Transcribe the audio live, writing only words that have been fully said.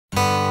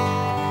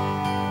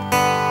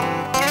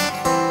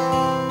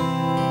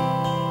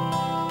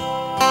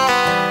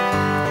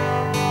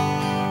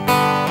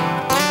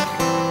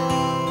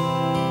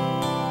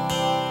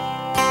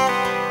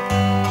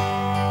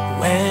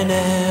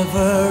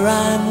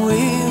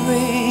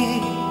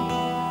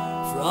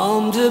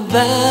the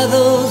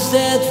battles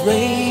that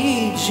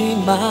rage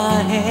in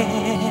my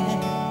head.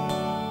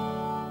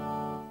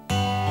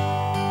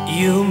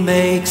 You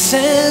make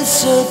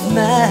sense of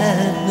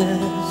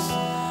madness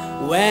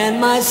when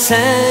my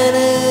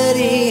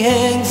sanity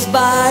hangs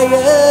by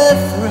a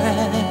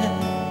thread.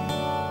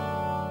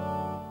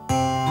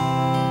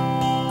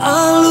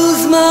 I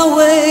lose my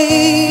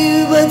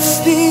way, but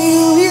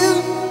still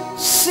you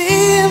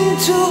seem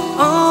to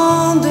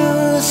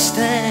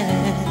understand.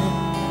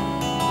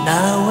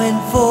 Now and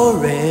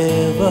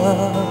forever,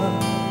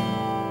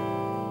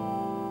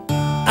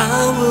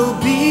 I will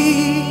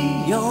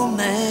be your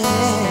man.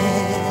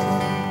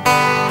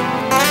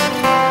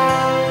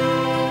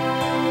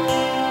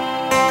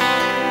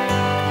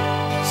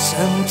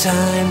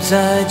 Sometimes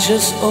I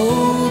just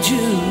hold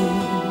you,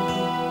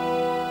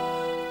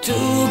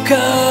 too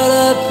caught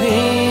up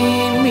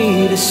in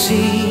me to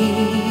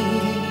see.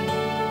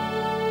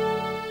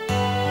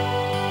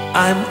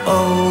 I'm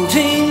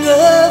holding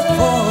a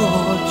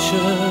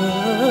fortune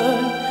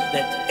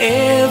that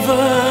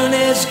heaven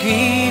is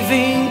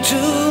giving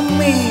to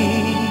me.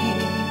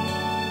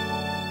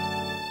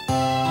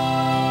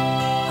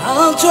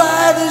 I'll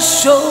try to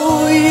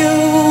show you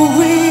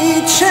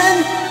each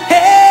and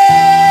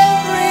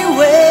every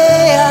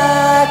way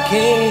I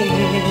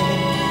can.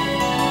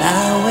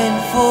 Now and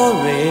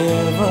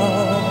forever,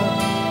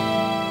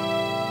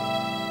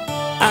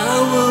 I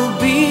will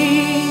be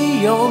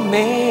your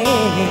man.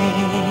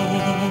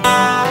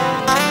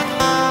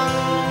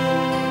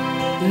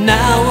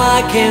 Now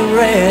I can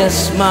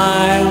rest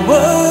my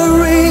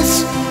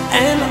worries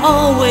and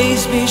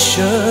always be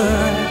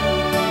sure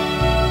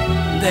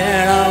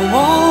that I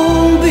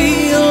won't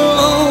be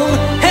alone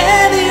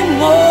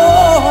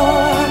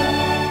anymore.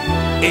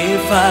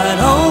 If I'd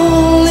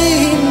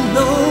only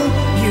known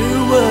you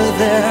were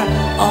there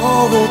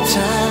all the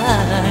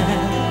time,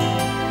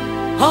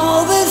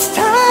 all this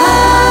time.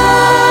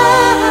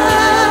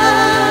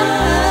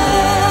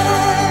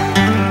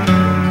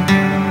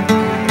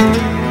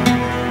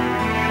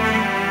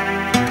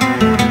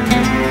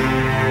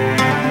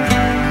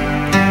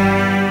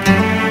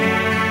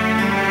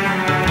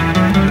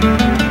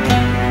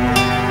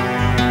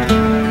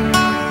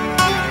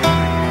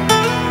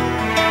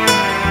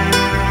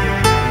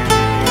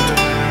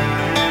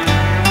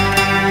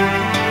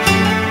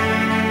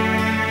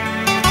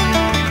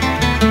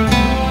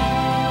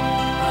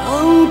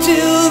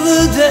 Until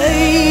the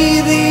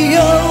day the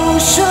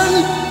ocean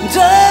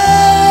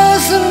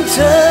doesn't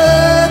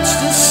touch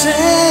the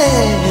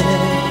sand.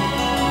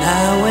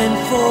 Now and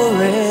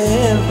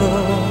forever,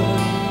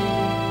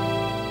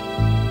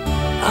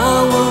 I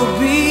will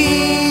be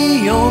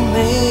your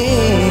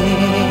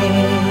man.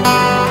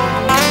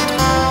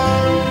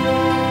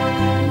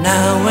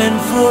 Now and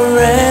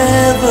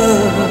forever,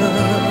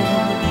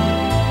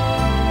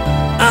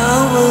 I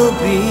will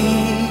be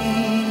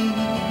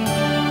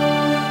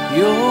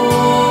your